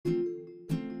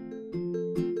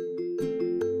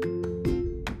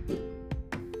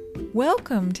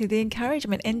Welcome to the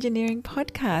Encouragement Engineering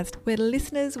Podcast, where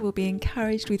listeners will be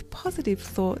encouraged with positive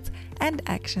thoughts and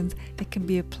actions that can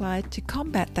be applied to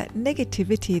combat that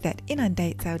negativity that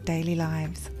inundates our daily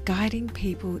lives, guiding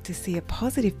people to see a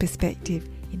positive perspective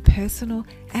in personal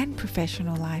and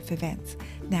professional life events.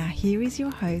 Now here is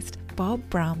your host, Bob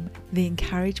Brum, the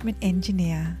Encouragement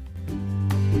Engineer.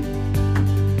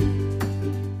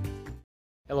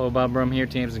 Hello, Bob Brum here,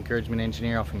 Tam's Encouragement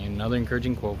Engineer, offering you another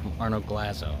encouraging quote from Arnold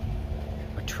Glasow.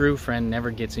 A true friend never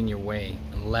gets in your way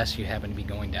unless you happen to be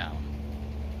going down.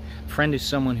 A friend is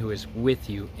someone who is with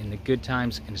you in the good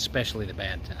times and especially the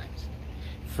bad times.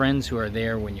 Friends who are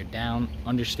there when you're down,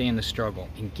 understand the struggle,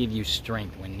 and give you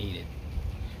strength when needed.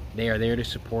 They are there to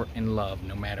support and love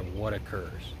no matter what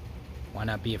occurs. Why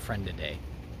not be a friend today?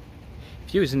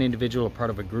 If you as an individual or part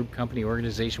of a group, company,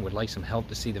 organization would like some help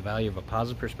to see the value of a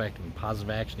positive perspective and positive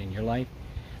action in your life,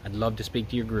 I'd love to speak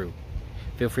to your group.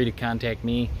 Feel free to contact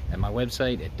me at my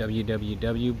website at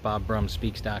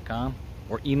www.bobbrumspeaks.com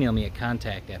or email me at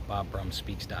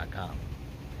contact@bobbrumspeaks.com.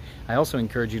 I also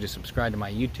encourage you to subscribe to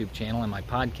my YouTube channel and my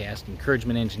podcast,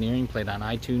 Encouragement Engineering, played on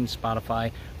iTunes,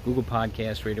 Spotify, Google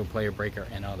Podcasts, Radio Player, Breaker,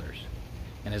 and others.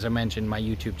 And as I mentioned, my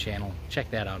YouTube channel, check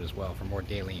that out as well for more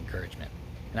daily encouragement.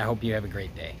 And I hope you have a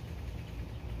great day.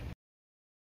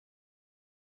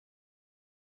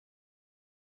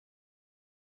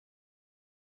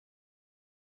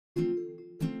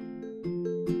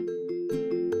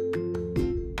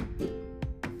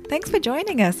 Thanks for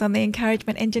joining us on the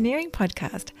Encouragement Engineering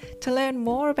Podcast. To learn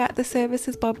more about the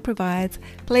services Bob provides,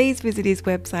 please visit his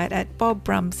website at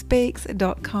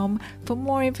bobbrumspeaks.com for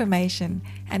more information.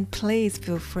 And please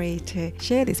feel free to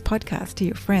share this podcast to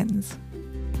your friends.